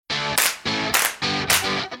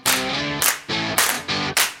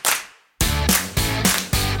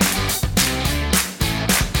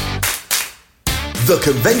The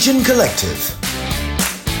Convention Collective.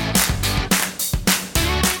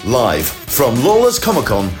 Live from Lawless Comic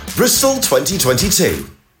Con, Bristol 2022.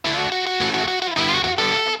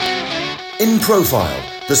 In profile,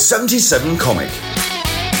 the 77 comic.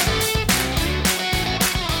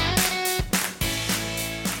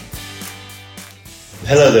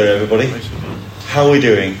 Hello there, everybody. How are we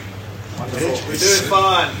doing? We're doing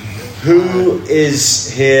fine. Who is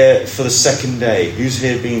here for the second day? Who's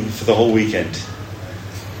here been for the whole weekend?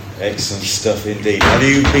 Excellent stuff indeed. Have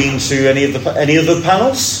you been to any of the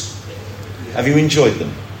panels? Have you enjoyed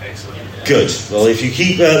them? Excellent. Good. Well, if you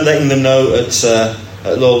keep letting them know at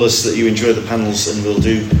Lawless that you enjoy the panels, and we'll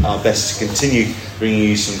do our best to continue bringing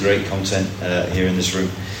you some great content here in this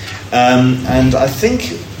room. And I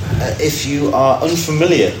think if you are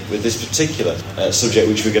unfamiliar with this particular subject,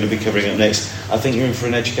 which we're going to be covering up next, I think you're in for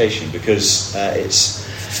an education, because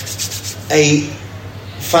it's a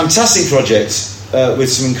fantastic project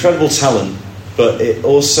with some incredible talent, but it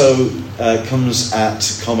also comes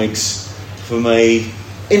at comics from a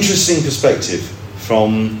interesting perspective,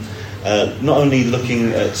 from not only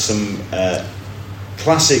looking at some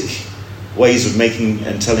classic ways of making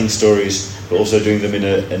and telling stories, but also doing them in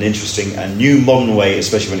an interesting and new modern way,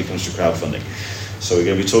 especially when it comes to crowdfunding. So we're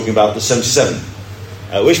going to be talking about the 77.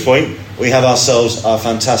 At which point, we have ourselves our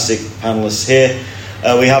fantastic panellists here.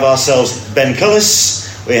 We have ourselves Ben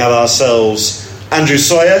Cullis. We have ourselves Andrew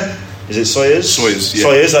Sawyer. Is it Sawyers? Sawyers, yeah.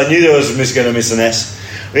 Sawyers. I knew there was going to miss an S.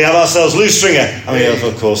 We have ourselves Lou Stringer. And we have,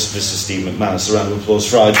 of course, Mr. Steve McManus. A round of applause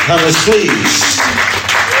for our panellists, please.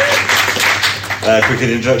 Quick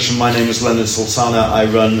introduction, my name is Leonard Sultana. I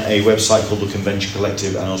run a website called The Convention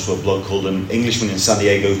Collective, and also a blog called An Englishman in San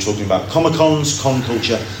Diego, talking about Comic-Cons, con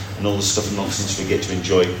culture, and all the stuff and nonsense we get to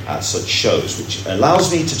enjoy at such shows, which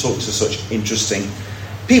allows me to talk to such interesting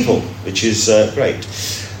people, which is great.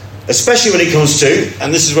 Especially when it comes to,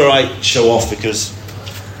 and this is where I show off, because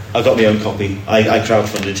I got my own copy. I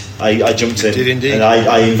crowdfunded. I jumped in. Did indeed. And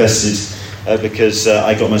I invested because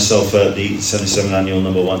I got myself the 77 annual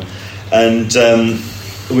number one. And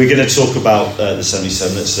we're going to talk about the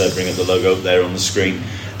 77. Let's bring up the logo up there on the screen,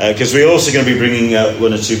 because we're also going to be bringing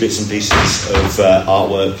one or two bits and pieces of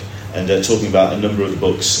artwork and talking about a number of the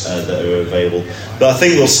books that are available. But I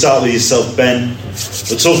think we'll start with yourself, Ben.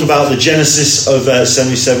 We'll talk about the genesis of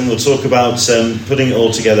 77. We'll talk about putting it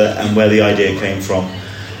all together and where the idea came from.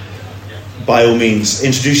 By all means,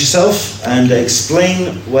 introduce yourself and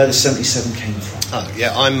explain where the 77 came from.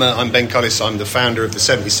 I'm Ben Cullis. I'm the founder of the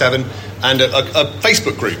 77 and a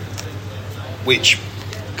Facebook group, which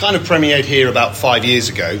kind of premiered here about 5 years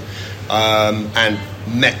ago, and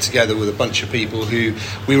met together with a bunch of people who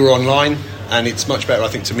we were online. And it's much better, I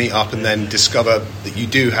think, to meet up and then discover that you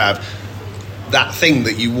do have that thing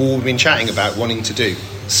that you all been chatting about wanting to do.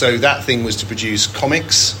 So that thing was to produce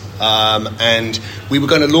comics. And we were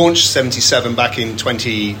going to launch 77 back in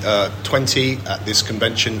 2020 at this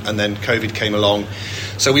convention, and then COVID came along.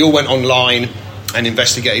 So we all went online and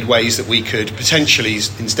investigated ways that we could potentially,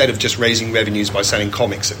 instead of just raising revenues by selling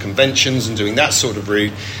comics at conventions and doing that sort of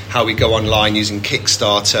route, how we go online using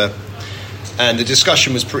Kickstarter. And the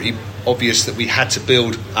discussion was pretty obvious that we had to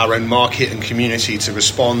build our own market and community to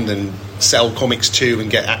respond and sell comics to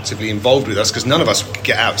and get actively involved with us, because none of us could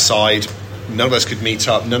get outside. None of us could meet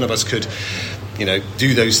up. None of us could,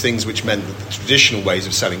 do those things, which meant that the traditional ways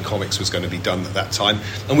of selling comics was going to be done at that time.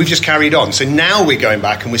 And we've just carried on. So now we're going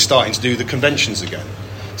back and we're starting to do the conventions again.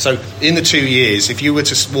 So in the 2 years, if you were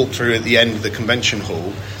to walk through at the end of the convention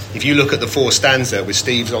hall, if you look at the four stands there with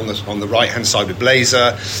Steve's on the right-hand side with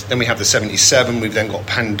Blazer, then we have the 77, we've then got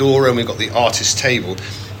Pandora, and we've got the artist table.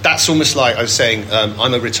 That's almost like I was saying,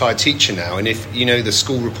 I'm a retired teacher now, and if you know the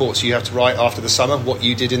school reports you have to write after the summer, what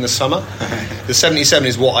you did in the summer, the 77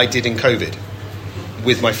 is what I did in COVID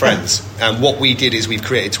with my friends. And what we did is we've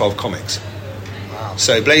created 12 comics. Wow.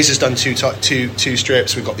 So Blazer's done two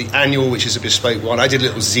strips. We've got the annual, which is a bespoke one. I did a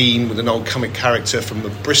little zine with an old comic character from the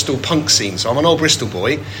Bristol punk scene. So I'm an old Bristol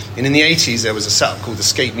boy. And in the 80s, there was a setup called the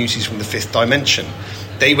Escape Muties from the Fifth Dimension.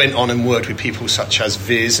 They went on and worked with people such as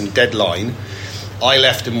Viz and Deadline. I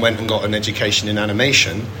left and went and got an education in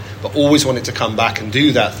animation, but always wanted to come back and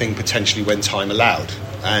do that thing potentially when time allowed.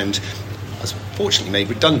 And I was fortunately made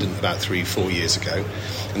redundant about 3-4 years ago.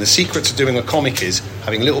 And the secret to doing a comic is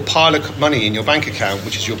having a little pile of money in your bank account,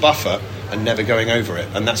 which is your buffer, and never going over it.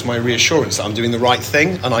 And that's my reassurance that I'm doing the right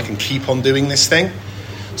thing and I can keep on doing this thing.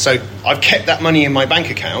 So I've kept that money in my bank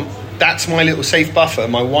account. That's my little safe buffer.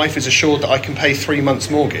 My wife is assured that I can pay 3 months'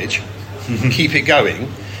 mortgage, keep it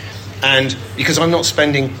going. And because I'm not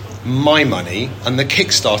spending my money, and the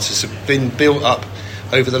Kickstarters have been built up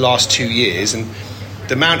over the last 2 years, and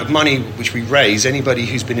the amount of money which we raise, anybody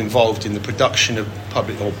who's been involved in the production of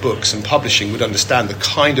public or books and publishing would understand the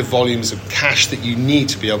kind of volumes of cash that you need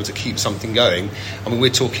to be able to keep something going. I mean, we're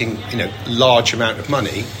talking, large amount of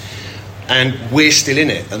money, and we're still in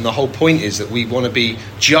it. And the whole point is that we want to be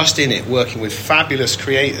just in it, working with fabulous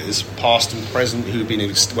creators, past and present, who've been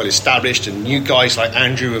well established, and new guys like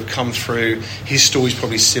Andrew have come through. His story's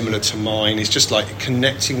probably similar to mine. It's just like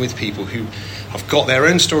connecting with people who have got their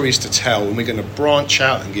own stories to tell, and we're going to branch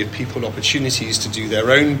out and give people opportunities to do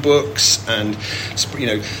their own books. And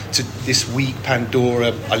to this week,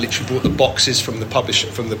 Pandora, I literally brought the boxes from the publisher,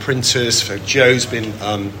 from the printers. So Joe's been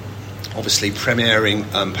obviously premiering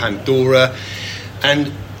Pandora,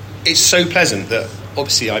 and it's so pleasant that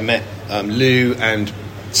obviously I met Lou and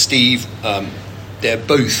Steve. They're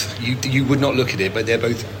both, you would not look at it, but they're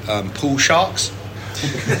both pool sharks.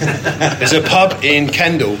 There's a pub in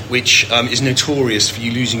Kendal which is notorious for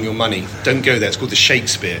you losing your money. Don't go there. It's called the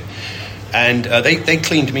Shakespeare, and they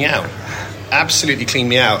cleaned me out, absolutely cleaned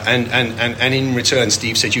me out. And in return,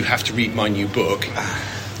 Steve said, "You have to read my new book,"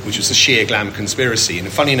 which was The Sheer Glam Conspiracy.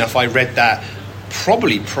 And funny enough, I read that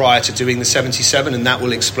probably prior to doing the 77, and that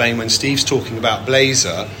will explain when Steve's talking about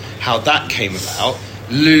Blazer how that came about.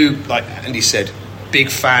 Lou, like Andy said, big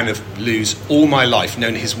fan of Lou's all my life,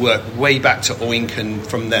 known his work way back to Oink, and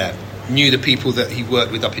from there knew the people that he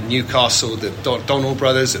worked with up in Newcastle, the Donald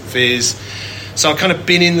brothers at Viz. So I've kind of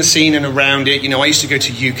been in the scene and around it. I used to go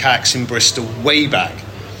to UCAX in Bristol way back,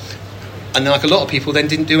 and like a lot of people then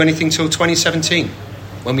didn't do anything till 2017,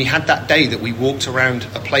 when we had that day that we walked around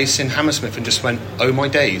a place in Hammersmith and just went, oh my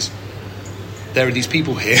days, there are these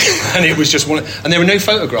people here. And it was just one, and there were no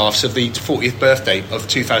photographs of the 40th birthday of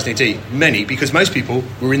 2000 AD, many, because most people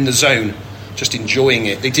were in the zone just enjoying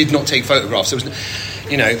it. They did not take photographs. There was,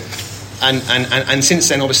 and since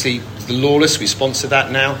then, obviously, the Lawless, we sponsor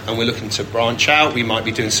that now, and we're looking to branch out. We might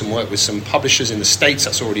be doing some work with some publishers in the States.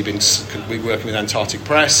 That's already been, we're working with Antarctic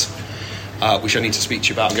Press, which I need to speak to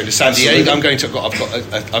you about. I'm going to San Diego.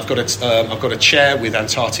 I've got a chair with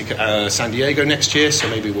Antarctic San Diego next year, so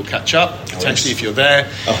maybe we'll catch up potentially if you're there.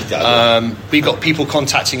 We've got people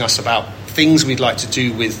contacting us about things we'd like to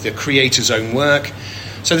do with the creator's own work.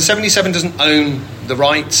 So the 77 doesn't own the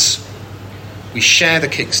rights. We share the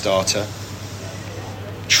Kickstarter.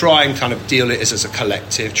 Try and kind of deal it as a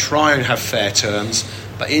collective. Try and have fair terms.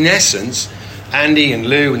 But in essence, Andy and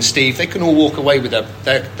Lou and Steve, they can all walk away with their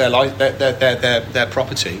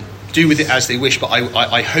property, do with it as they wish, but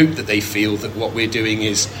I hope that they feel that what we're doing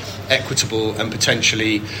is equitable and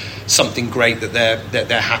potentially something great that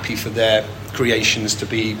they're happy for their creations to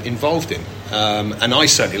be involved in. And I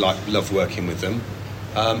certainly love working with them.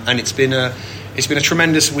 And it's been a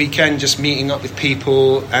tremendous weekend, just meeting up with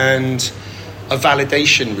people and a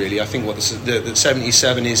validation, really. I think what the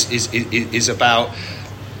 77 is about,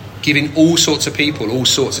 giving all sorts of people all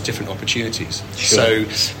sorts of different opportunities. Sure.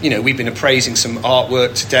 So, we've been appraising some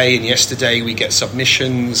artwork today and yesterday. We get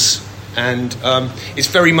submissions, and it's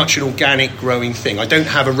very much an organic, growing thing. I don't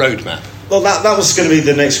have a roadmap. Well, that was going to be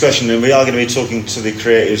the next question, and we are going to be talking to the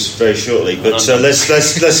creatives very shortly. But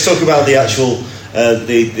let's talk about the actual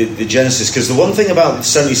the genesis, because the one thing about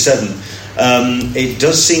 77, it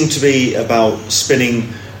does seem to be about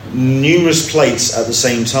spinning numerous plates at the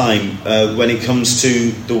same time when it comes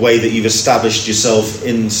to the way that you've established yourself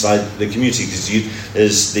inside the community, because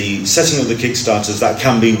there's the setting of the Kickstarters. That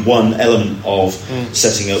can be one element of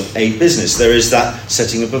setting up a business. There is that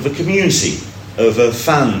setting up of a community of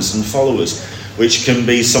fans and followers, which can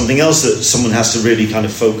be something else that someone has to really kind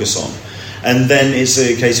of focus on. And then it's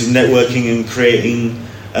a case of networking and creating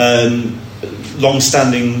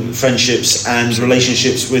long-standing friendships and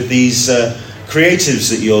relationships with these creatives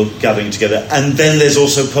that you're gathering together. And then there's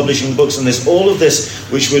also publishing books, and there's all of this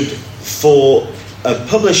which would, for a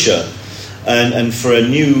publisher and for a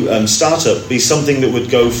new startup, be something that would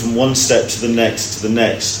go from one step to the next to the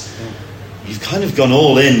next. You've kind of gone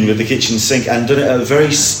all in with the kitchen sink and done it at a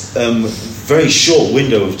very short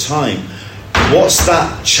window of time. What's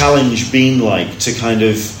that challenge been like to kind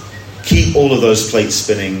of keep all of those plates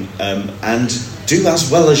spinning and do as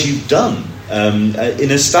well as you've done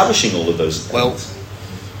in establishing all of those things? Well,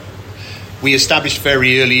 we established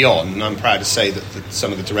very early on, and I'm proud to say that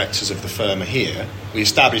some of the directors of the firm are here, we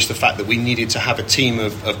established the fact that we needed to have a team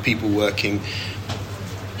of people working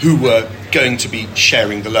who were going to be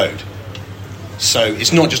sharing the load. So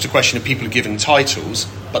it's not just a question of people are given titles,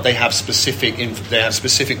 but they have specific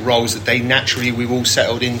roles that we've all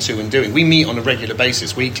settled into and doing. We meet on a regular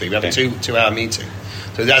basis, weekly. We have a 2-hour meeting.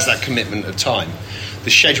 So there's that commitment of time. The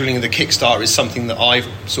scheduling of the Kickstarter is something that I've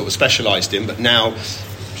sort of specialised in, but now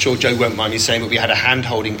sure Joe won't mind me saying, but we had a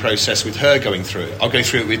hand-holding process with her going through it. I'll go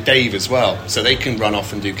through it with Dave as well, so they can run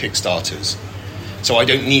off and do Kickstarters. So I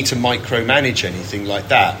don't need to micromanage anything like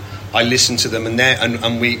that. I listen to them,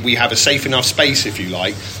 and we have a safe enough space, if you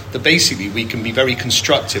like, that basically we can be very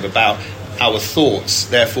constructive about our thoughts.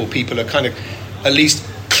 Therefore, people are kind of at least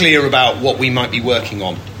clear about what we might be working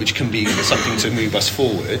on, which can be something to move us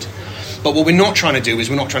forward. But what we're not trying to do is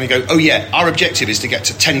we're not trying to go, oh yeah, our objective is to get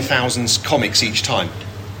to 10,000 comics each time.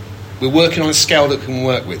 We're working on a scale that can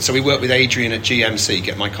work with. So we work with Adrian at GMC,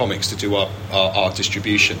 Get My Comics, to do our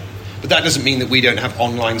distribution. But that doesn't mean that we don't have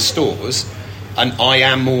online stores. And I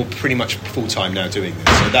am pretty much full-time now doing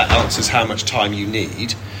this. So that answers how much time you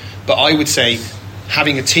need. But I would say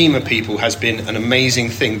having a team of people has been an amazing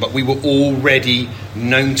thing, but we were already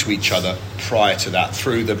known to each other prior to that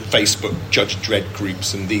through the Facebook Judge Dredd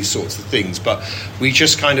groups and these sorts of things. But we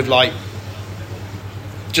just kind of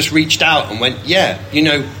just reached out and went, yeah,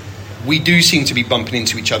 we do seem to be bumping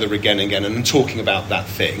into each other again and again and talking about that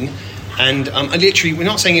thing. And literally, we're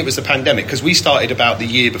not saying it was the pandemic, because we started about the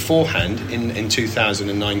year beforehand in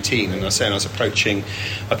 2019. And I was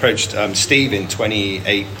approached Steve in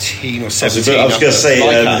 2018 or 17. I was going to say,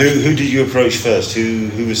 who did you approach first?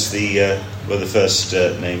 Who was the first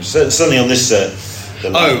names? Certainly on this.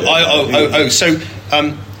 So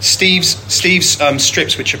Steve's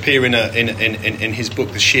strips, which appear in his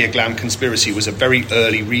book, The Sheer Glam Conspiracy, was a very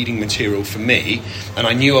early reading material for me, and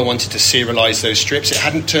I knew I wanted to serialise those strips. It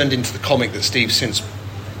hadn't turned into the comic that Steve since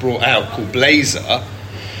brought out called Blazer,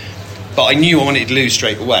 but I knew I wanted to lose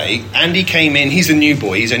straight away. Andy came in. He's a new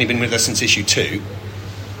boy. He's only been with us since issue 2.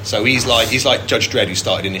 So he's like Judge Dredd, who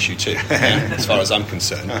started in issue 2, as far as I'm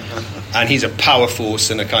concerned. And he's a power force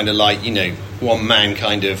and a kind of one man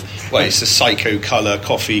kind of, it's a psycho colour,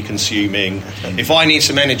 coffee consuming. If I need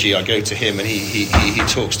some energy, I go to him and he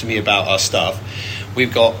talks to me about our stuff.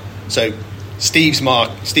 Steve's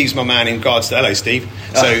my man in regards to, hello Steve.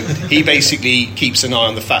 So he basically keeps an eye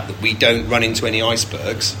on the fact that we don't run into any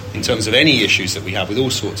icebergs in terms of any issues that we have with all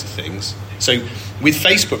sorts of things. So with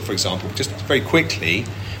Facebook, for example, just very quickly,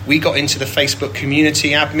 we got into the Facebook community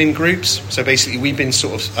admin groups. So basically we've been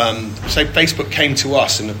so Facebook came to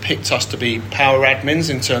us and picked us to be power admins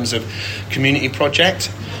in terms of community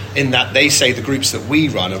project, in that they say the groups that we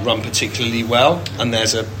run are run particularly well, and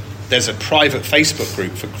there's a private Facebook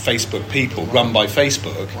group for Facebook people run by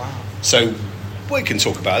Facebook. Wow. So we can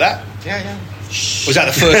talk about that. Yeah. Was that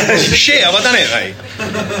the first? Shit, have I done it, mate?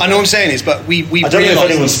 I know what I'm saying is, but we I don't know if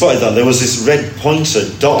anyone spotted that. There was this red pointer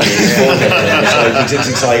dot on his forehead. So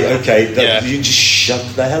it's like, okay, you just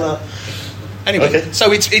shut the hell up. Anyway,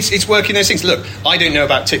 So it's working those things. Look, I don't know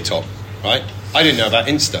about TikTok, right? I didn't know about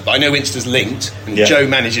Insta, but I know Insta's linked, and Joe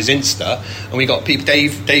manages Insta, and we got people.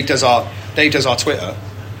 Dave does our Twitter.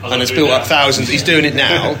 And has built up thousands. He's doing it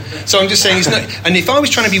now. So I'm just saying, he's not. And if I was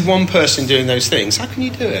trying to be one person doing those things, how can you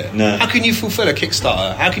do it? No. How can you fulfill a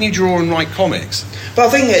Kickstarter? How can you draw and write comics? But I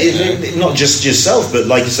think not just yourself, but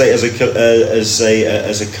like you say, as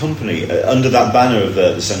a company under that banner of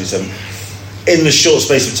the 77, in the short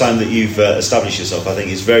space of time that you've established yourself, I think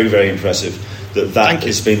it's very, very impressive that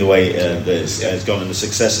has been the way that it's gone, and the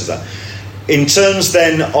success of that. In terms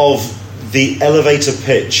then of the elevator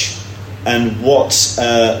pitch. And what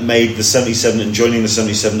made the 77 and joining the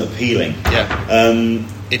 77 appealing?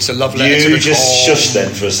 It's a love letter to You just shush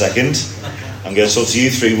then for a second. I'm going to talk to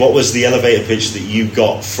you three. What was the elevator pitch that you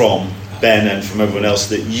got from Ben and from everyone else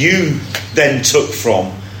that you then took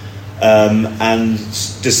from and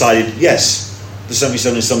decided, yes, the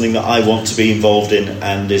 77 is something that I want to be involved in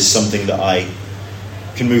and is something that I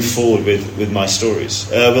can move forward with my stories?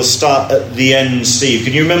 We'll start at the end. Steve,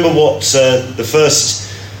 can you remember what the first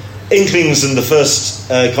inklings and the first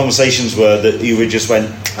conversations were that you just went,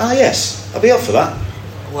 yes, I'll be up for that?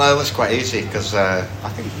 Well, it was quite easy because I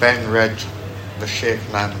think Ben read The Sheer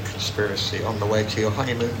Glam Conspiracy on the way to your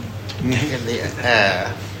honeymoon in the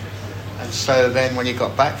air. And so then when he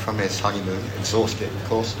got back from his honeymoon, exhausted of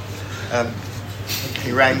course,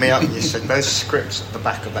 he rang me up and he said, those scripts at the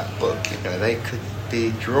back of that book, they could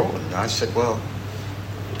be drawn. And I said, well,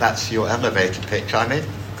 that's your elevator pitch, I'm in.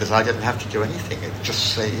 Because I didn't have to do anything, it would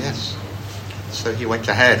just say yes. So he went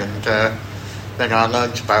ahead, and then I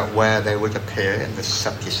learned about where they would appear in the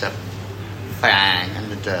 77 bang,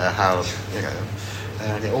 and how,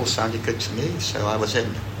 and it all sounded good to me, so I was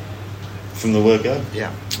in. From the word go?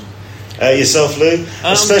 Yeah. Yourself, Lou?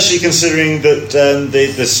 Especially considering that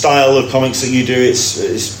the style of comics that you do,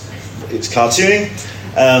 it's cartooning,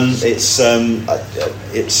 It's I'm not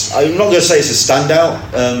going to say it's a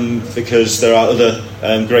standout because there are other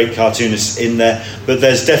great cartoonists in there, but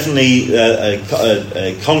there's definitely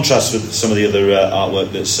a contrast with some of the other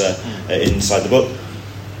artwork that's inside the book.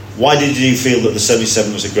 Why did you feel that the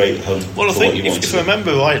 77 was a great home? Well, I think if I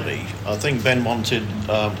remember rightly, I think Ben wanted,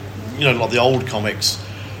 like the old comics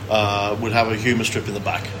would have a humour strip in the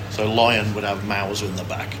back. So Lion would have Mauser in the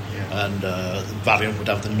back, and Valiant would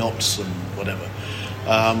have the Nuts and whatever.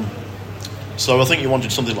 So I think you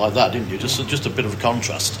wanted something like that, didn't you? Just a bit of a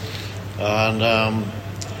contrast, and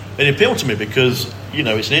it appealed to me because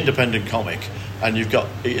it's an independent comic, and I've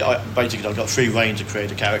got free rein to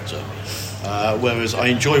create a character. Whereas I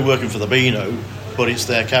enjoy working for the Beano, but it's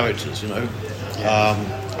their characters,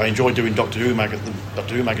 I enjoy doing Doctor Who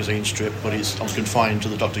magazine strip, but I'm confined to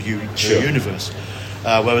the Doctor Who universe.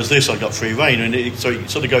 Whereas this, I got free rein, and so it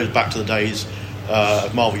sort of goes back to the days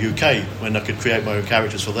of Marvel UK when I could create my own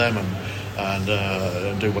characters for them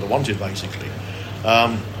and do what I wanted, basically.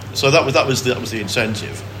 So that was the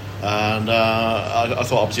incentive, and I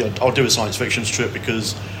thought obviously I'll do a science fiction strip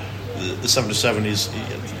because the 77 is,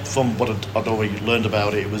 from what I'd already learned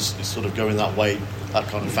about it, it's sort of going that way, that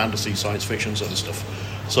kind of fantasy, science fiction sort of stuff.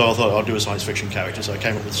 So I thought I'd do a science fiction character. So I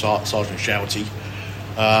came up with Sergeant Shouty,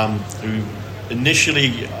 who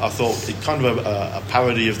initially I thought it kind of a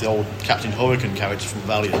parody of the old Captain Hurricane character from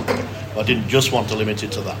Valiant. I didn't just want to limit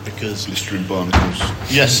it to that because Blistering Barnacles.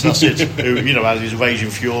 Yes, that's it. Who has his raging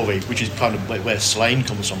fury, which is kind of where Slane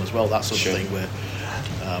comes from as well. That sort of thing where.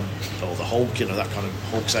 Or the Hulk, that kind of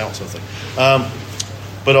hulks out sort of thing.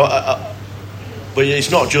 But it's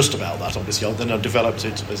not just about that, obviously. Then I developed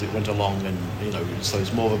it as it went along, and so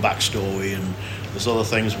there's more of a backstory, and there's other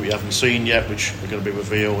things we haven't seen yet, which are going to be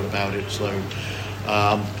revealed about it. So,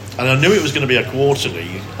 and I knew it was going to be a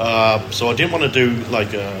quarterly, so I didn't want to do like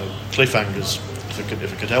cliffhangers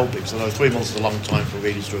if I could help it, because I know 3 months is a long time for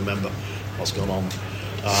readers to remember what's going on.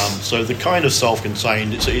 So the kind of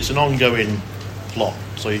self-contained, it's an ongoing plot,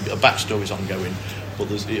 so a backstory is ongoing,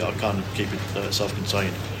 but I kind of keep it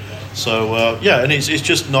self-contained. So and it's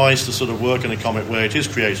just nice to sort of work in a comic where it is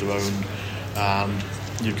creator-owned, and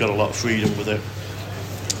you've got a lot of freedom with it,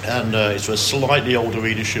 and it's for a slightly older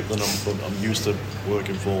readership than I'm used to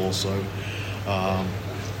working for. So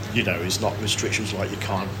it's not restrictions like you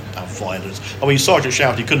can't have violence. I mean, Sergeant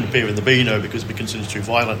Shouty couldn't appear in the Beano because it'd be considered too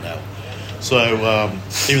violent now. So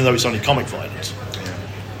even though it's only comic violence.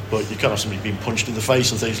 But you can't have somebody being punched in the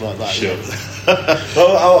face and things like that. Sure.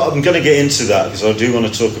 Well, I'm going to get into that because I do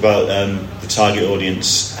want to talk about the target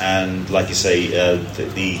audience, and like you say,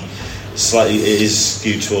 the slightly it is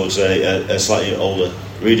skewed towards a slightly older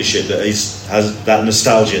readership that has that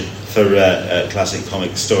nostalgia for classic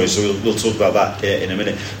comic stories. So we'll talk about that in a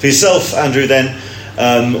minute. For yourself, Andrew, then,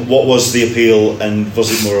 what was the appeal, and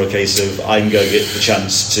was it more a case of I'm going to get the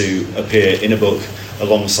chance to appear in a book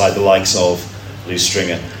alongside the likes of Lou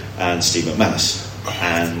Stringer and Steve McManus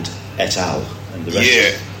and et al. And the rest?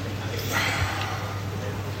 Yeah.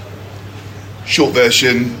 Short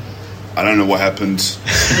version, I don't know what happened.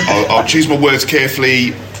 I'll choose my words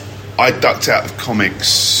carefully. I ducked out of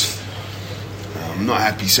comics. I'm not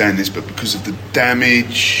happy saying this, but because of the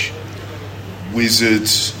damage Wizard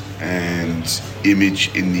and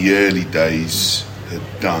Image in the early days had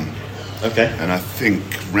done. Okay. And I think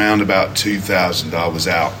round about 2000 I was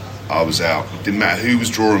out. It didn't matter who was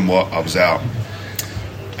drawing what, I was out.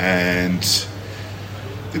 And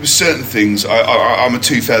there were certain things. I'm a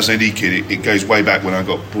 2000 AD kid. It goes way back when I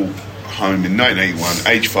got brought home in 1981,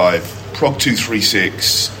 age 5, Prog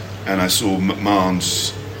 236, and I saw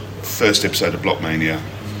McMahon's first episode of Blockmania.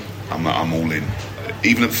 I'm all in.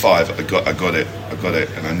 Even at 5, I got it,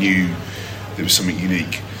 and I knew there was something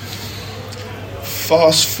unique.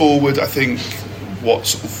 Fast forward, I think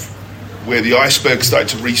where the iceberg started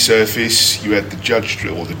to resurface, you had the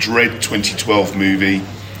Dredd 2012 movie.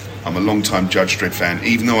 I'm a long-time Judge Dredd fan.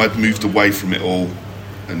 Even though I'd moved away from it all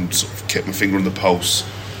and sort of kept my finger on the pulse,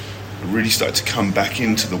 I really started to come back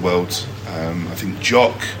into the world. I think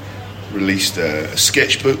Jock released a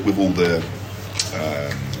sketchbook with all the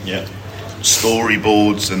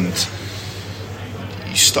storyboards, and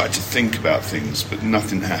you started to think about things, but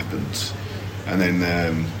nothing happened. And then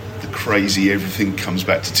the crazy everything comes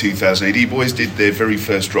back to 2000 AD. Boys did their very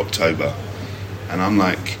first Droptober, and I'm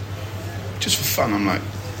like, just for fun, I'm like,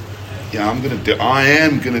 yeah, I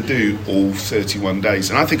am gonna do all 31 days.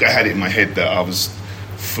 And I think I had it in my head that I was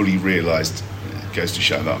fully realised. It goes to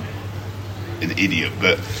show that I'm an idiot,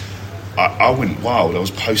 but I went wild. I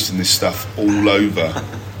was posting this stuff all over,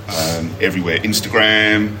 everywhere.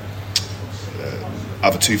 Instagram,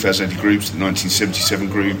 other 2000 AD groups, the 1977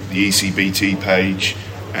 group, the ECBT page,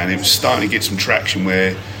 and it was starting to get some traction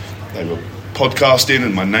where they were podcasting,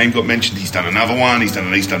 and my name got mentioned. He's done another one. He's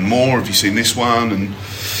done more. Have you seen this one? And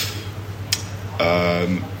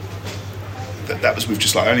that was with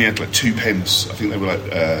just like, I only had like 2 pens. I think they were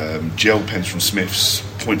like gel pens from Smith's,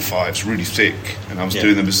 0.5s, really thick, and I was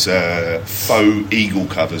doing them as faux Eagle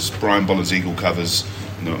covers, Brian Boller's Eagle covers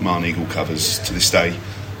and the McMahon Eagle covers to this day.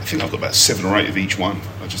 I think I've got about 7 or 8 of each one.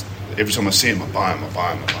 Every time I see them, I buy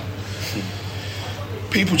them.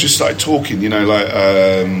 People just started talking,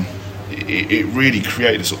 it really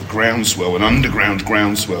created a sort of groundswell, an underground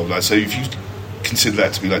groundswell. Like, so if you consider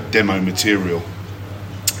that to be like demo material.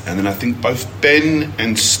 And then I think both Ben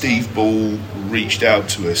and Steve Ball reached out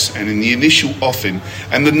to us, and in the initial offing,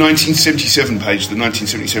 and the 1977 page, the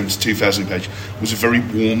 1977 to 2000 page, was a very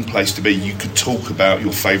warm place to be. You could talk about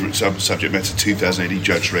your favourite subject matter, 2000 AD,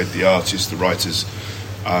 Judge Dredd, the artists, the writers.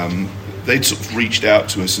 They'd sort of reached out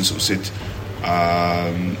to us and sort of said,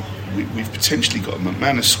 we've potentially got a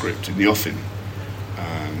manuscript in the offing.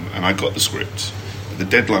 And I got the script. The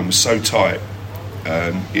deadline was so tight,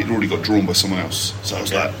 it already got drawn by someone else. So I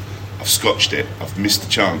was like, I've scotched it, I've missed the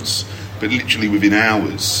chance. But literally within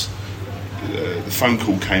hours, the phone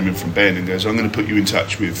call came in from Ben and goes, I'm going to put you in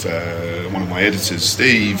touch with one of my editors,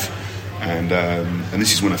 Steve. And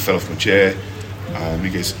this is when I fell off my chair. He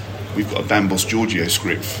goes, we've got a Bambos Giorgio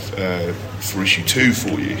script for issue 2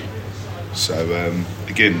 for you. So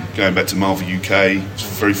again, going back to Marvel UK, I was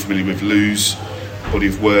very familiar with Lou's body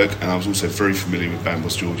of work, and I was also very familiar with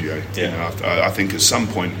Bambos Giorgio. Yeah. I think at some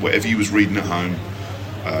point, whatever you was reading at home,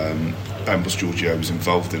 Bambos Giorgio was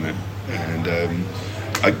involved in it, and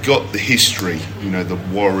I got the history, the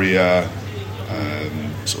warrior,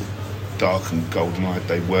 sort of dark and golden-eyed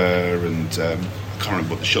they were, and I can't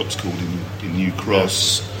remember what the shop's called in New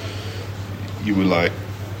Cross. You were like,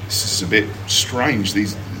 this is a bit strange.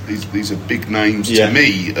 These are big names to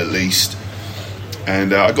me, at least.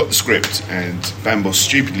 And I got the script, and Bambos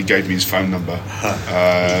stupidly gave me his phone number.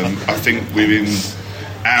 I think within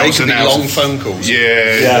hours and hours, long phone calls.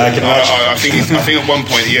 Yeah, I can imagine. I think at one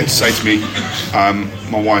point he had to say to me,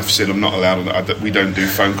 my wife said I'm not allowed. We don't do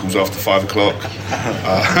phone calls after 5 o'clock.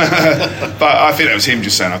 But I think that was him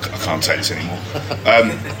just saying I can't take this anymore.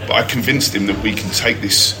 But I convinced him that we can take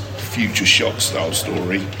this Future Shock style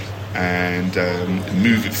story and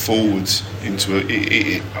move it forward into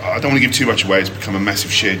I don't want to give too much away. It's become a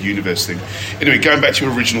massive shared universe thing. Anyway, going back to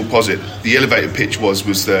your original posit, the elevator pitch was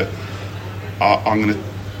that I'm going to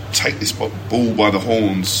take this ball by the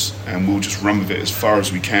horns and we'll just run with it as far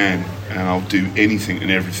as we can, and I'll do anything and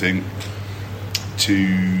everything to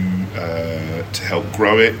help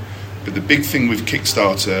grow it. But the big thing with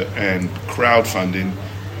Kickstarter and crowdfunding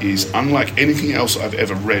is, unlike anything else I've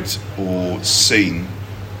ever read or seen,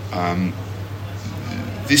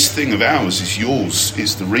 this thing of ours is yours.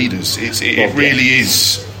 It's the readers. It really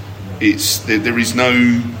is. There is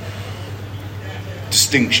no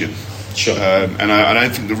distinction. Sure. And I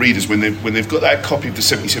don't think the readers, when they've got that copy of the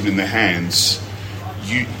 77 in their hands,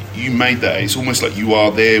 you made that. It's almost like you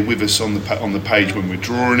are there with us on the page when we're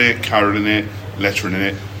drawing it, colouring it, lettering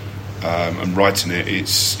it, and writing it.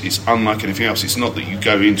 It's unlike anything else. It's not that you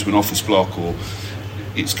go into an office block or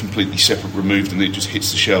it's completely separate, removed, and it just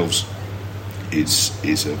hits the shelves. It's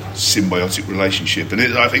a symbiotic relationship, and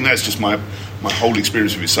I think that's just my whole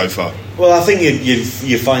experience with it so far. Well, I think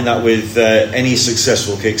you find that with any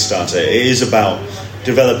successful Kickstarter. It is about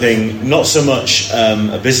developing not so much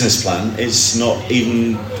a business plan. It's not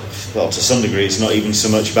even, well, to some degree, it's not even so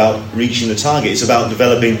much about reaching the target. It's about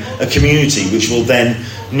developing a community which will then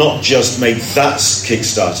not just make that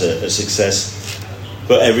Kickstarter a success,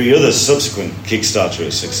 but every other subsequent Kickstarter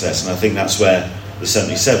a success. And I think that's where the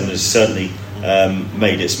 77 has certainly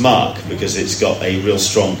made its mark, because it's got a real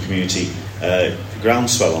strong community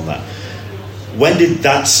groundswell on that. When did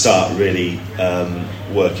that start really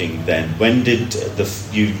working then? When did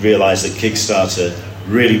you realise that Kickstarter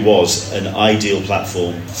really was an ideal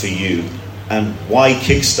platform for you? And why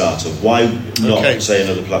Kickstarter? Why not, say,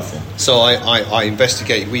 another platform? So I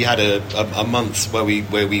investigated. We had a month where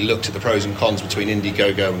we looked at the pros and cons between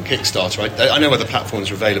Indiegogo and Kickstarter. I know other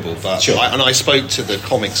platforms are available, but sure. I spoke to the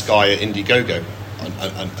comics guy at Indiegogo,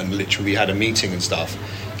 and literally we had a meeting and stuff.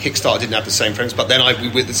 Kickstarter didn't have the same frames, but then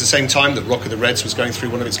it's the same time that Rock of the Reds was going through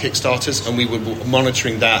one of its Kickstarters, and we were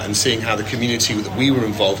monitoring that and seeing how the community that we were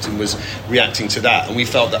involved in was reacting to that, and we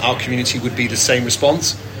felt that our community would be the same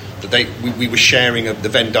response, that we were sharing the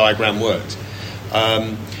Venn diagram worked.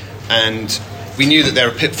 And we knew that there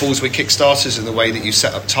are pitfalls with Kickstarters in the way that you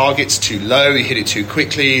set up targets too low, you hit it too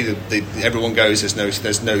quickly. Everyone goes,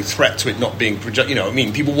 there's no threat to it not being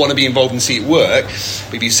people want to be involved and see it work,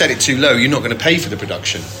 but if you set it too low, you're not going to pay for the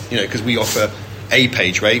production. Because we offer a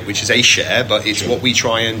page rate, which is a share, but it's what we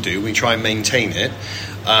try and do. We try and maintain it.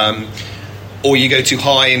 Or you go too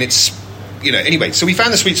high and it's anyway. So we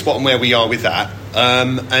found the sweet spot on where we are with that.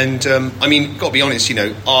 Got to be honest,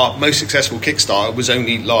 our most successful Kickstarter was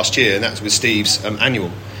only last year, and that was with Steve's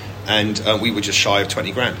annual, and we were just shy of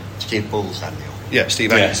 20 grand. Steve Bull's annual. Yeah, Steve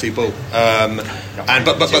Bull.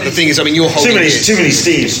 But the thing is, you're holding too many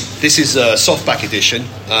Steves. This is a softback edition,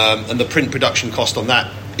 and the print production cost on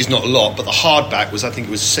that is not a lot, but the hardback was, I think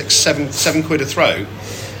it was seven quid a throw,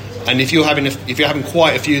 and if you're having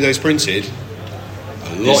quite a few of those printed,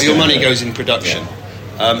 a lot of your money goes in production. Yeah.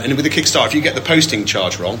 And with the Kickstarter, if you get the posting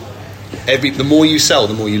charge wrong, the more you sell,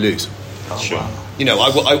 the more you lose. Oh, sure.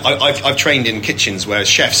 Wow. I've trained in kitchens where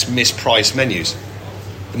chefs misprice menus.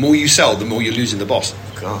 The more you sell, the more you're losing the boss.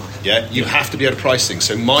 God. Yeah, you have to be able to price things.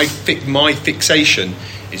 So my fixation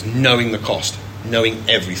is knowing the cost, knowing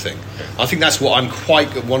everything. I think that's what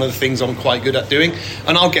one of the things I'm quite good at doing.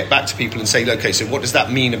 And I'll get back to people and say, okay, so what does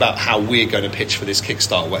that mean about how we're going to pitch for this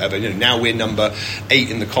Kickstarter, whatever? Now we're number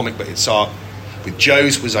 8 in the comic, but with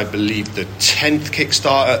Joe's was, I believe, the 10th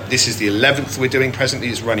Kickstarter. This is the 11th we're doing presently.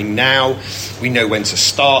 It's running now. We know when to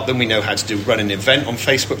start them. We know how to run an event on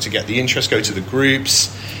Facebook to get the interest, go to the groups.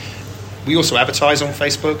 We also advertise on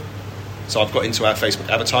Facebook. So I've got into our Facebook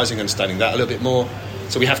advertising, understanding that a little bit more.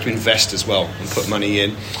 So we have to invest as well and put money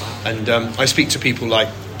in. And I speak to people like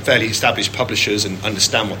fairly established publishers and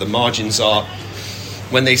understand what the margins are.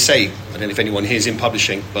 When they say, I don't know if anyone here is in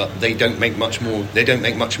publishing, but they don't make much more. They don't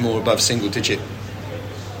make much more above single-digit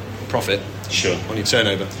profit. Sure. On your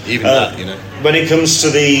turnover, even that. When it comes to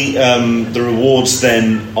the rewards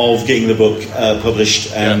then of getting the book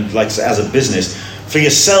published and like I say, as a business, for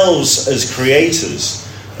yourselves as creators,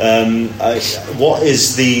 what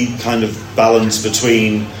is the kind of balance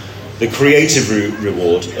between the creative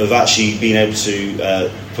reward of actually being able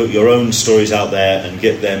to put your own stories out there and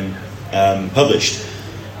get them published,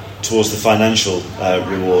 towards the financial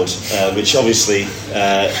reward, which obviously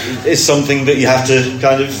is something that you have to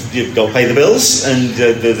you've got to pay the bills, and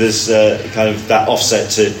there's kind of that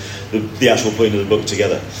offset to the actual putting of the book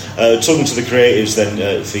together. Talking to the creatives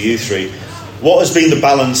then, for you three, what has been the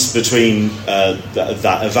balance between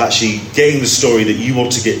that of actually getting the story that you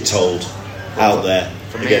want to get told out there?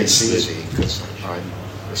 For me, it's easy because I'm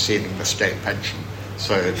receiving the state pension,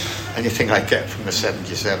 so anything I get from the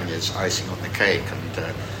 77 is icing on the cake,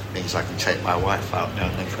 and means I can take my wife out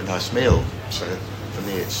down there for a nice meal. So for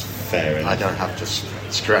me, it's fair enough. I don't have to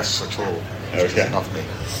stress at all. It's okay. Not me.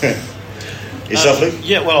 Yourself, Luke?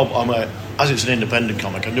 Yeah, well, as it's an independent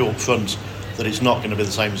comic, I knew up front that it's not going to be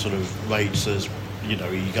the same sort of rates as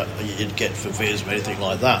you'd get for Viz or anything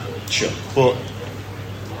like that. Sure. But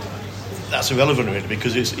that's irrelevant really,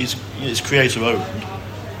 because it's creator owned.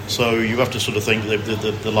 So you have to sort of think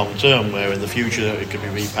the long term, where in the future it could be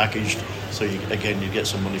repackaged. So you get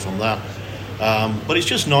some money from that. But it's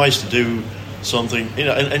just nice to do something,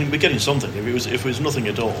 and we're getting something. If it was nothing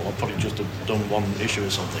at all, I'd probably just have done one issue or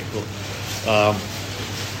something. But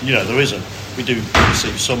we do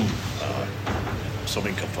receive some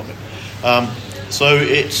income from it. So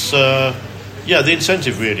it's the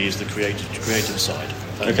incentive really is the creative side,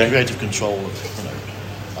 creative control of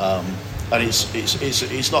and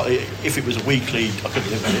it's not. If it was a weekly, I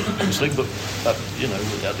couldn't live on it, obviously. But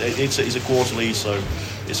it's a quarterly, so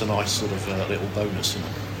it's a nice sort of little bonus.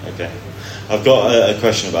 Okay, I've got a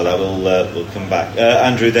question about that. We'll come back.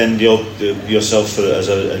 Andrew, then yourself as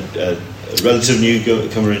a relative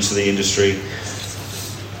newcomer into the industry,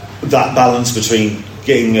 that balance between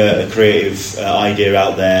getting a creative idea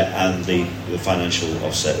out there and the financial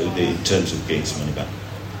offset in terms of getting some money back.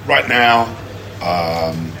 Right now.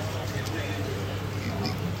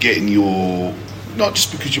 Getting your, not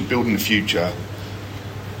just because you're building the future,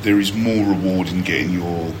 there is more reward in getting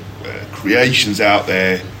your creations out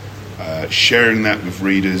there, sharing that with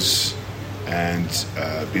readers, and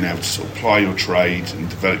being able to sort of ply your trade and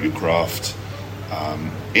develop your craft.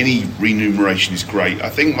 Any remuneration is great. I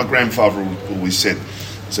think my grandfather always said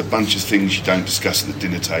there's a bunch of things you don't discuss at the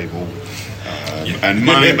dinner table, and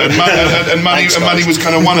money was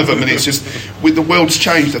kind of one of them. And it's just, with the world's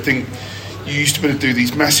changed, I think. You used to be able to do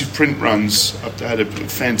these massive print runs. I had a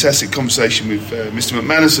fantastic conversation with Mr.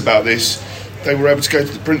 McManus about this. They were able to go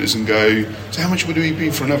to the printers and go, so how much would it be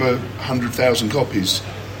for another 100,000 copies?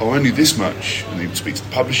 Oh, only this much. And they would speak to the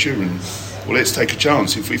publisher and, well, let's take a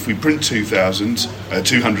chance. If we print 200,000,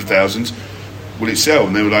 will it sell?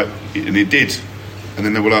 And they were like, and it did. And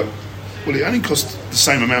then they were like, well, it only cost the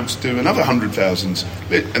same amount to do another 100,000.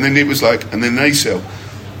 And then it was like, and then they sell.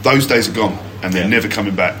 Those days are gone, and they're never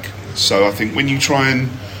coming back. So I think when you try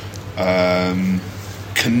and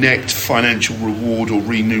connect financial reward or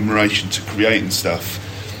remuneration to creating stuff,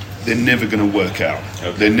 they're never going to work out.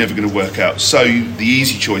 Okay. They're never going to work out. So the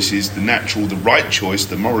easy choice is the natural, the right choice,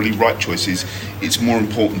 the morally right choice is it's more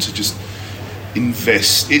important to just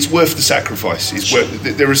invest. It's worth the sacrifice. It's worth,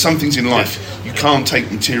 there are some things in life you can't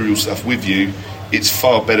take material stuff with you. It's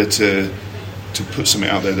far better to put something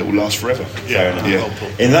out there that will last forever. Yeah.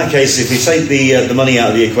 In that case, if we take the money out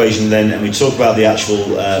of the equation then, and we talk about the actual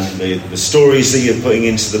the stories that you're putting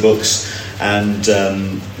into the books, and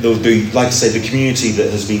there'll be, like I say, the community that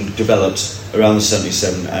has been developed around the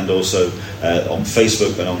 77 and also on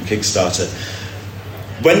Facebook and on Kickstarter.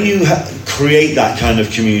 When you create that kind of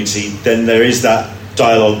community, then there is that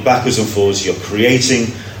dialogue backwards and forwards. You're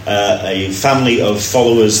creating a family of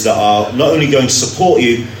followers that are not only going to support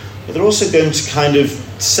you, but they're also going to kind of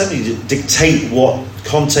certainly dictate what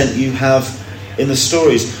content you have in the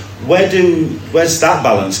stories. Where's that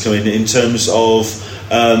balance come in terms of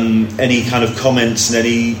any kind of comments and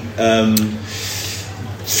any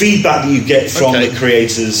feedback that you get from the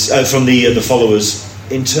creators, from the followers,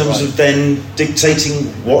 in terms of then dictating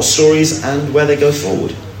what stories and where they go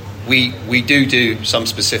forward? We do some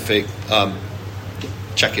specific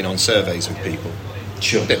checking on surveys with people.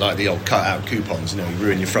 Sure. A bit like the old cut-out coupons, you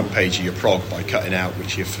ruin your front page of your prog by cutting out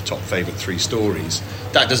which are your top favourite 3 stories.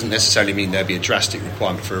 That doesn't necessarily mean there'd be a drastic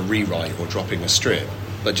requirement for a rewrite or dropping a strip,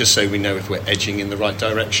 but just so we know if we're edging in the right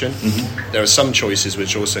direction. Mm-hmm. There are some choices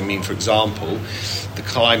which also mean, for example, the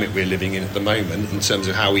climate we're living in at the moment, in terms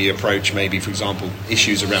of how we approach maybe, for example,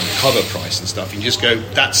 issues around cover price and stuff. You just go,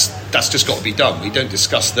 that's just got to be done. We don't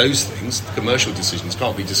discuss those things. The commercial decisions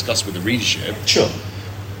can't be discussed with the readership. Sure.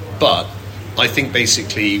 But I think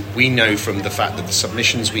basically we know from the fact that the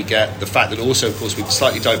submissions we get, the fact that also, of course, we've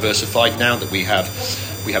slightly diversified now, that we have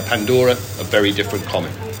Pandora, a very different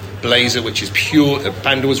comic. Blazer, which is pure,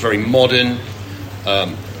 Pandora's very modern.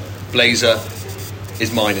 Blazer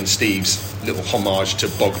is mine and Steve's little homage to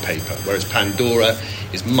bog paper, whereas Pandora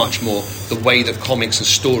is much more the way that comics and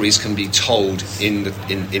stories can be told in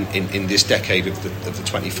this decade of the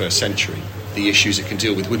 21st century. The issues it can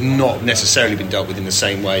deal with would not necessarily been dealt with in the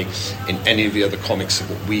same way in any of the other comics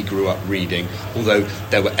that we grew up reading, although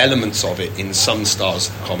there were elements of it in some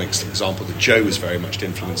Stars comics, for example, that Jo was very much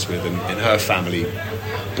influenced with, and her family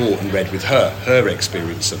bought and read with her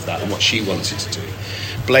experience of that and what she wanted to do.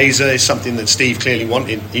 Blazer is something that Steve clearly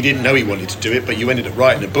wanted. He didn't know he wanted to do it, but you ended up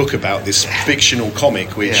writing a book about this fictional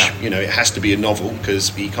comic, which, it has to be a novel because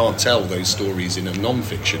he can't tell those stories in a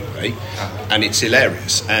non-fiction way, and it's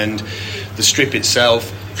hilarious. And the strip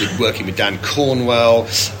itself, with working with Dan Cornwell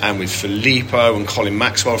and with Filippo and Colin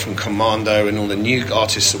Maxwell from Commando and all the new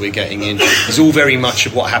artists that we're getting in, is all very much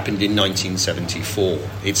of what happened in 1974.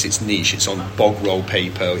 It's niche. It's on bog roll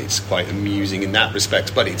paper. It's quite amusing in that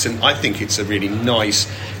respect. But I think it's a really nice.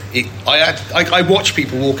 I watch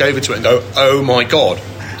people walk over to it and go, "Oh my God,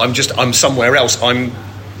 I'm somewhere else. And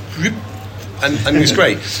it's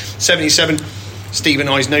great." 77. Steve and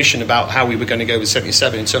I's notion about how we were going to go with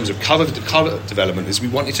 77 in terms of cover development is we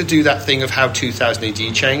wanted to do that thing of how 2000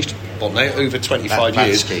 AD changed. Well, no, over 25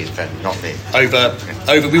 years. Steve, Ben, not me. Over.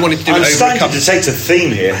 We wanted to do it over. I'm starting to detect a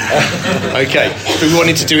theme here. Okay, we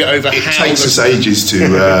wanted to do it over. It takes us ages to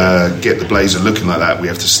get the Blazer looking like that. We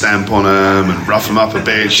have to stamp on them and rough them up a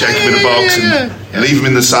bit, shake them in a box, and leave them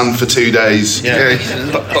in the sun for 2 days. Yeah. Okay.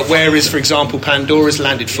 But whereas, for example, Pandora's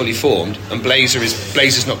landed fully formed, and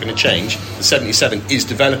Blazer's not going to change. The 77 is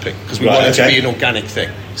developing because we want it to be an organic thing.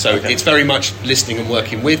 So it's very much listening and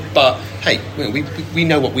working with. But hey, we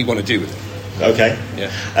know what we want to do with it. Okay.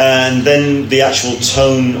 Yeah. And then the actual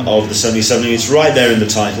tone of the 77 is right there in the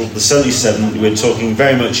title. The 77, we're talking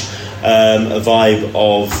very much a vibe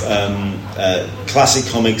of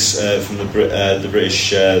classic comics from the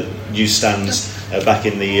British newsstands back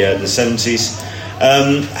in the 70s.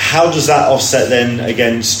 How does that offset then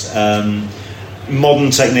against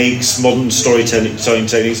modern techniques, modern storytelling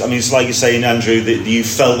techniques? I mean, it's like you're saying, Andrew, that you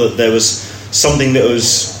felt that there was something that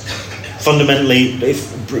was fundamentally,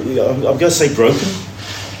 I'm going to say broken,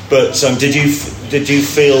 but did you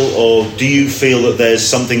feel, or do you feel that there's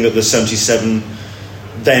something that the 77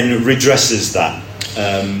 then redresses that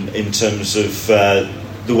in terms of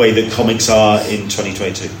the way that comics are in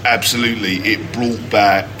 2022? Absolutely, it brought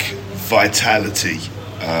back vitality.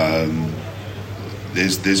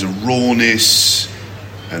 There's a rawness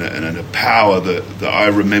and a power that I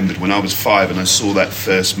remembered when I was 5 and I saw that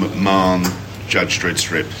first McMahon Judge Dredd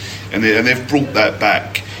strip. and they've brought that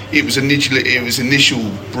back. It was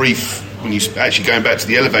initial brief when you actually going back to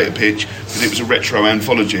the elevator pitch, because it was a retro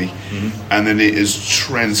anthology, and then it has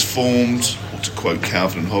transformed, or to quote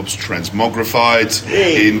Calvin and Hobbes, transmogrified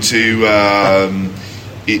into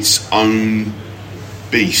its own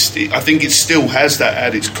beast. I think it still has that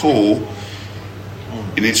at its core,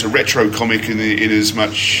 and it's a retro comic in as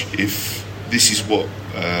much if this is what.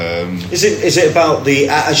 Is it about the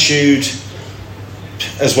attitude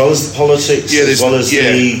as well as the politics, as well as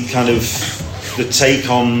the kind of the take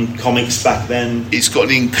on comics back then? It's got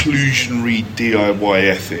an inclusionary DIY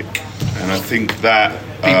ethic, and I think that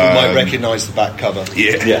people might recognise the back cover.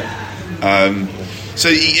 So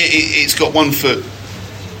it's got one foot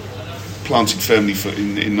planted firmly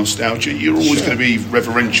in nostalgia. You're always going to be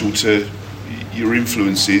reverential to your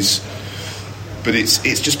influences, but it's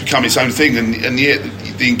just become its own thing, and yet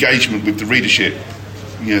the engagement with the readership,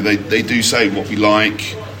 they do say what we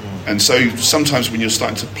like. And so sometimes when you're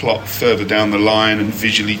starting to plot further down the line and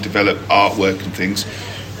visually develop artwork and things,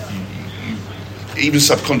 you, even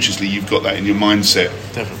subconsciously, you've got that in your mindset.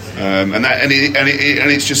 Definitely.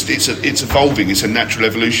 It's evolving. It's a natural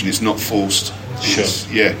evolution. It's not forced. Sure.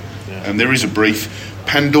 And there is a brief.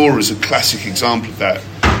 Pandora's a classic example of that.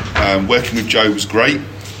 Working with Joe was great.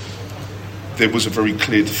 There was a very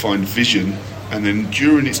clear, defined vision, and then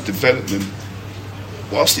during its development,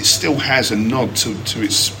 whilst it still has a nod to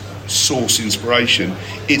its source inspiration,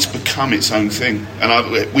 it's become its own thing, and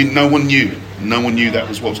no one knew that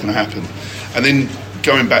was what was going to happen. And then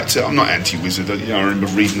going back to, I'm not anti-Wizard, I remember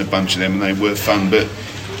reading a bunch of them and they were fun, but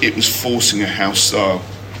it was forcing a house style.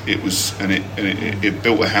 It was, and it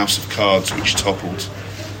built a house of cards which toppled,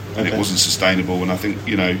 and it wasn't sustainable. And I think,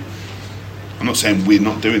 I'm not saying we're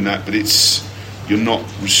not doing that, but you're not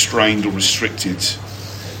restrained or restricted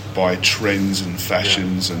by trends and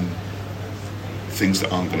fashions and things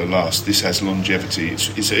that aren't going to last. This has longevity.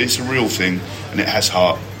 It's a real thing, and it has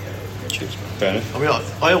heart. Cheers. I mean,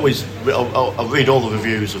 I read all the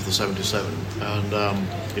reviews of the 77, and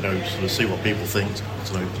sort of see what people think.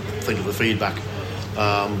 Think of the feedback.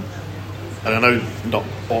 And I know not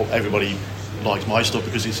everybody likes my stuff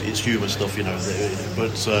because it's humour stuff,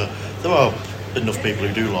 but there are enough people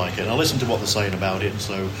who do like it, and I listen to what they're saying about it,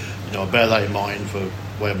 so I bear that in mind for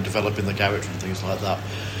where I'm developing the character and things like that.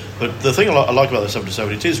 But the thing I like about the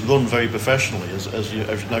 77, it is run very professionally, as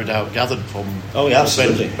you've no doubt gathered from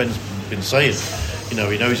absolutely. Ben's been saying. He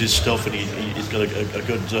knows his stuff, and he's got a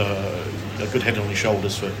good head on his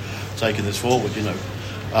shoulders for taking this forward.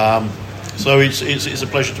 So it's a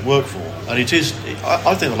pleasure to work for, and it is.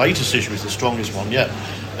 I think the latest issue is the strongest one yet,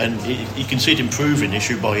 and you can see it improving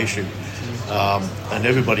issue by issue. And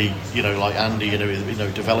everybody, like Andy,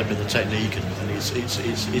 developing the technique, and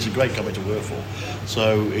it's a great comic to work for.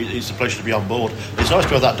 So it's a pleasure to be on board. It's nice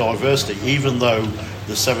to have that diversity, even though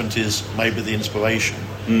the 70s may be the inspiration.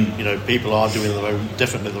 People are doing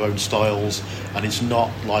definitely their own styles, and it's not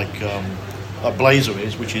like Blazer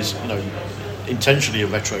is, which is intentionally a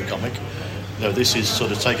retro comic. This is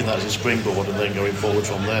sort of taking that as a springboard and then going forward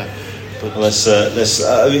from there. But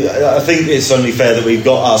I think it's only fair that we've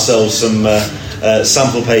got ourselves some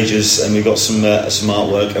sample pages, and we've got some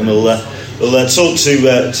artwork, and we'll talk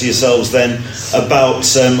to yourselves then about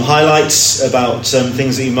highlights, about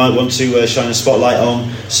things that you might want to shine a spotlight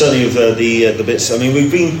on. Certainly of the bits. I mean,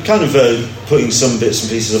 we've been kind of putting some bits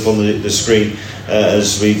and pieces up on the screen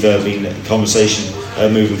as we've been in conversation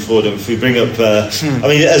moving forward. And if we bring up,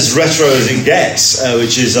 as retro as it gets,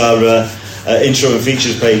 which is our intro and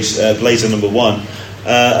features page, Blazer number 1,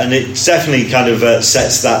 and it definitely kind of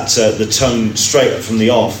sets that the tone straight up from the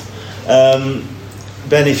off.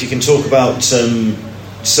 Ben, if you can talk about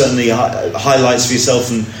certainly highlights for yourself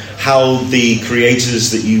and how the creators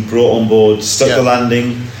that you brought on board stuck the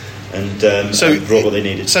landing and brought what they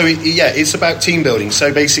needed. So it's about team building.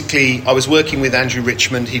 So basically, I was working with Andrew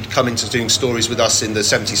Richmond. He'd come into doing stories with us in the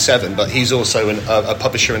 77, but he's also a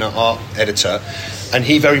publisher and an art editor, and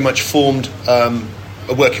he very much formed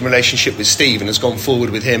a working relationship with Steve and has gone forward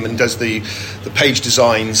with him and does the page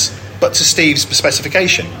designs, but to Steve's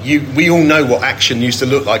specification. We all know what action used to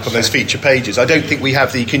look like on those feature pages. I don't think we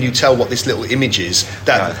have can you tell what this little image is,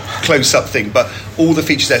 that close-up thing, but all the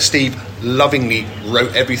features there, Steve lovingly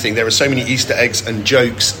wrote everything. There are so many Easter eggs and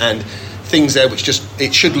jokes and things there which just,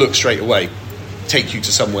 it should look straight away, take you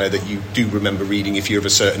to somewhere that you do remember reading if you're of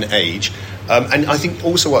a certain age. And I think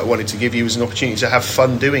also what I wanted to give you was an opportunity to have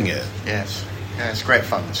fun doing it. Yes. Yeah, it's great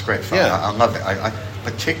fun. Yeah. I love it. I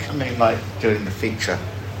particularly like doing the feature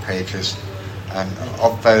pages, and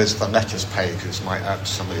of those, the letters pages might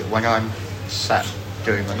absolutely. When I'm sat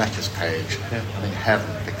doing the letters page, I'm in heaven,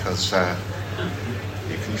 because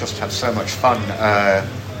you can can just have so much fun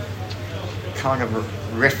kind of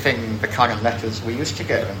riffing the kind of letters we used to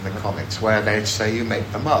get in the comics, where they'd say you make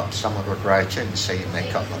them up. Someone would write in, say you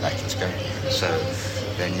make up the letters, don't you? So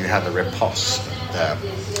then you have a riposte.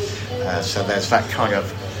 So there's that kind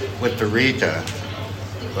of, with the reader,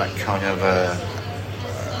 that kind of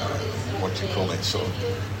what do you call it, sort of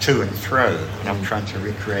to and fro, and I'm trying to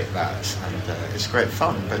recreate that, and it's great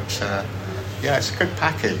fun. But yeah, it's a good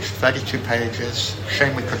package. 32 pages.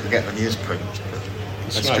 Shame we couldn't get the newsprint.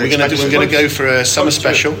 That's right. We're going to go for a summer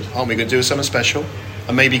special, aren't we? Going to do a summer special,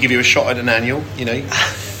 and maybe give you a shot at an annual. You know.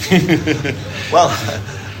 Well,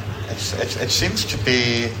 it seems to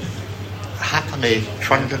be happily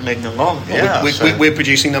trundling along. Well, we're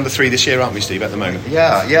producing number 3 this year, aren't we, Steve? At the moment.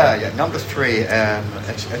 Yeah. Number 3.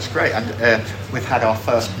 It's great, and we've had our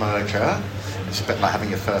first merger. It's a bit like having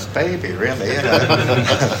your first baby, really. You know?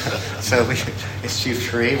 So issue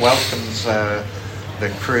 3 welcomes the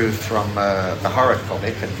crew from the horror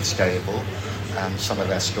comic and the stable, and some of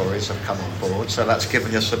their stories have come on board. So that's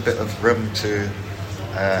given us a bit of room to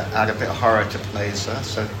add a bit of horror to Blazer.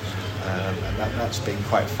 So and that's been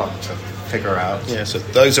quite fun to figure out. Yeah. So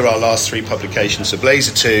those are our last 3 publications. So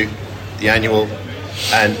Blazer 2, the annual,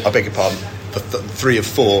 and I beg your pardon, the 3 of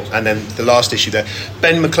 4, and then the last issue there.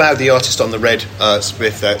 Ben McLeod, the artist on the Red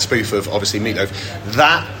Smith spoof of obviously Meatloaf,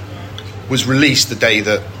 that was released the day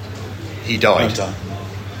that he died.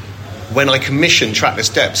 When I commissioned Trackless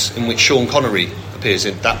Depths, in which Sean Connery appears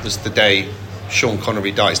in, that was the day Sean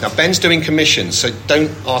Connery dies. Now, Ben's doing commissions, so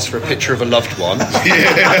don't ask for a picture of a loved one. But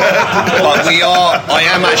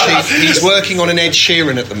he's working on an Ed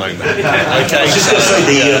Sheeran at the moment. Okay. I was just going to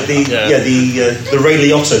say, the Ray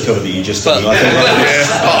Liotta cover that you just did.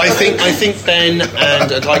 I think Ben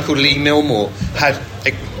and a guy called Lee Milmore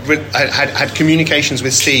had communications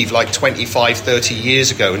with Steve like 25, 30 years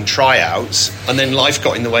ago and tryouts, and then life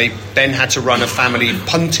got in the way. Ben had to run a family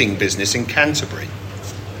punting business in Canterbury.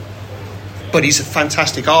 But he's a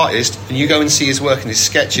fantastic artist, and you go and see his work and his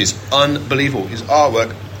sketches, unbelievable. His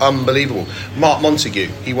artwork, unbelievable. Mark Montague,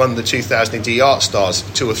 he won the 2000 AD Art Stars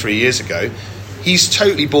 2 or 3 years ago. He's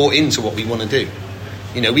totally bought into what we want to do.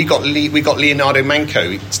 You know, we got Leonardo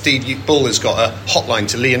Manco. Steve Bull has got a hotline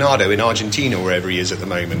to Leonardo in Argentina, wherever he is at the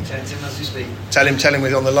moment. Tell him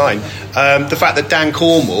we're on the line. The fact that Dan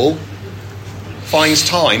Cornwall finds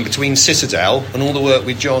time between Citadel and all the work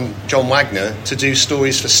with John Wagner to do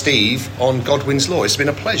stories for Steve on Godwin's Law. It's been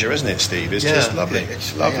a pleasure, hasn't it, Steve? It's just lovely.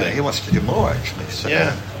 It's lovely. Yeah, he wants to do more, actually. So.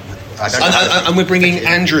 Yeah. And we're bringing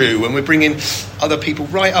Andrew, and we're bringing other people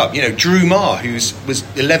right up. You know, Drew Marr, who was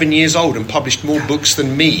 11 years old and published more books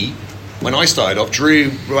than me when I started off.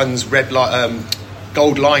 Drew runs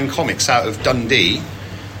Gold Line Comics out of Dundee.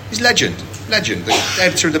 He's legend. The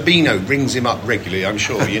editor of the Beano rings him up regularly, I'm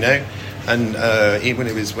sure, you know. And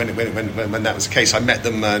when that was the case, I met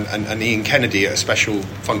them and Ian Kennedy at a special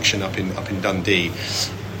function up in Dundee.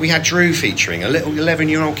 We had Drew featuring, a little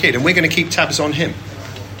 11-year-old kid, and we're going to keep tabs on him.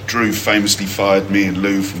 Drew famously fired me and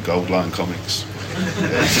Lou from Gold Line Comics.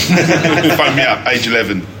 Phoned me up, age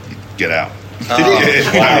 11, get out. Did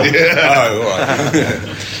he? Wow. Oh, all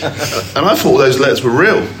right. And I thought those letters were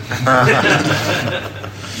real.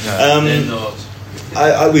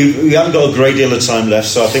 We haven't got a great deal of time left,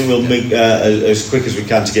 so I think we'll make as quick as we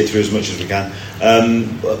can to get through as much as we can.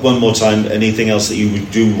 One more time, anything else that you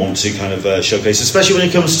do want to kind of showcase, especially when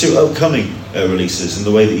it comes to upcoming releases and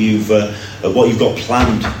the way that what you've got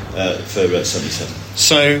planned for 77?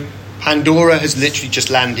 So Pandora has literally just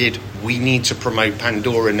landed. We need to promote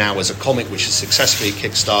Pandora now as a comic, which has successfully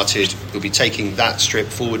kick-started. We'll be taking that strip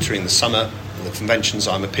forward during the summer. The conventions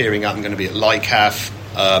I'm appearing at, I'm going to be at LICAF.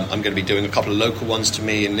 I'm going to be doing a couple of local ones to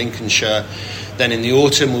me in Lincolnshire. Then in the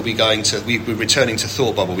autumn we're returning to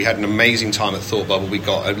Thought Bubble. We had an amazing time at Thought Bubble. We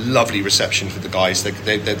got a lovely reception for the guys.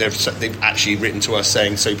 They've actually written to us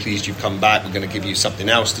saying, so pleased you've come back, we're going to give you something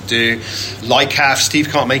else to do. LICAF, Steve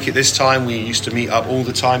can't make it this time. We used to meet up all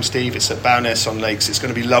the time, Steve. It's at Bowness on Lakes. It's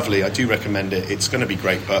going to be lovely. I do recommend it. It's going to be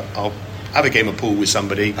great, but I'll have a game of pool with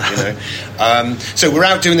somebody, you know. So we're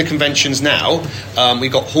out doing the conventions now. We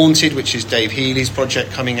got Haunted, which is Dave Healy's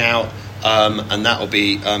project, coming out, and that'll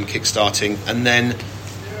be kick-starting. And then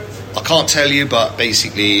I can't tell you, but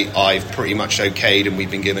basically I've pretty much okayed, and we've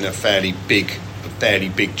been given a fairly big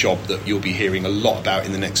job that you'll be hearing a lot about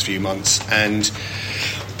in the next few months. And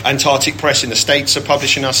Antarctic Press in the States are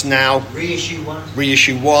publishing us now. Reissue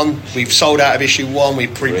 1. We've sold out of issue 1.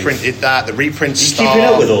 We've pre-printed that. The reprints start. Keeping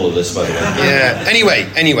up with all of this, by the way. Yeah.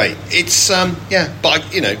 Anyway, it's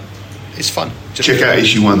but you know, it's fun. check out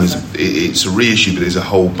issue 1. It's a reissue, but there's a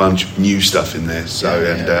whole bunch of new stuff in there. So,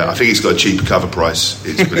 I think it's got a cheaper cover price.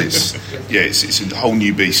 It's a whole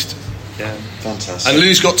new beast. Yeah, fantastic. And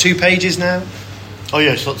Lou's got 2 pages now. Oh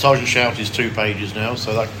yes, Sergeant Shout is 2 pages now,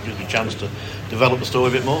 so that gives me a chance to develop the story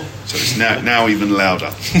a bit more. So it's now even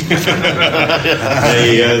louder. There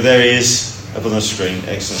you go. There he is up on the screen.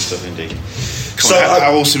 Excellent stuff indeed. So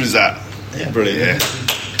how awesome is that? Yeah, brilliant. Yeah.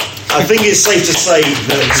 I think it's safe to say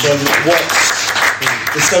that what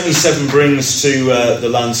the 77 brings to the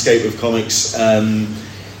landscape of comics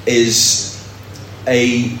is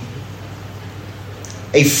a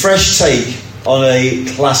fresh take on a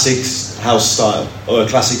classic house style or a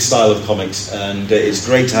classic style of comics, and it's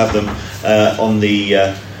great to have them on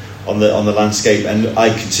the landscape. And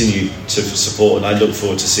I continue to support, and I look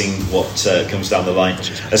forward to seeing what comes down the line,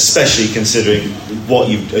 especially considering what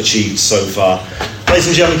you've achieved so far. Ladies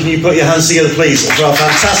and gentlemen, can you put your hands together, please, for our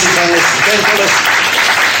fantastic panelists, Ben Collis,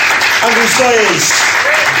 Andrew Sayers,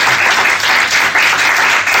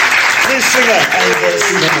 Liz Singer, and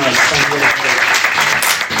Stephen Nice. Thank you very much.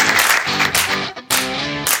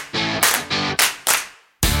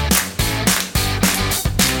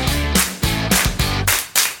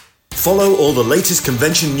 Follow all the latest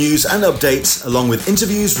convention news and updates, along with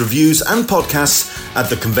interviews, reviews, and podcasts at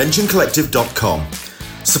theconventioncollective.com.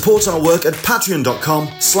 Support our work at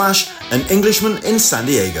patreon.com/An Englishman in San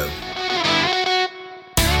Diego.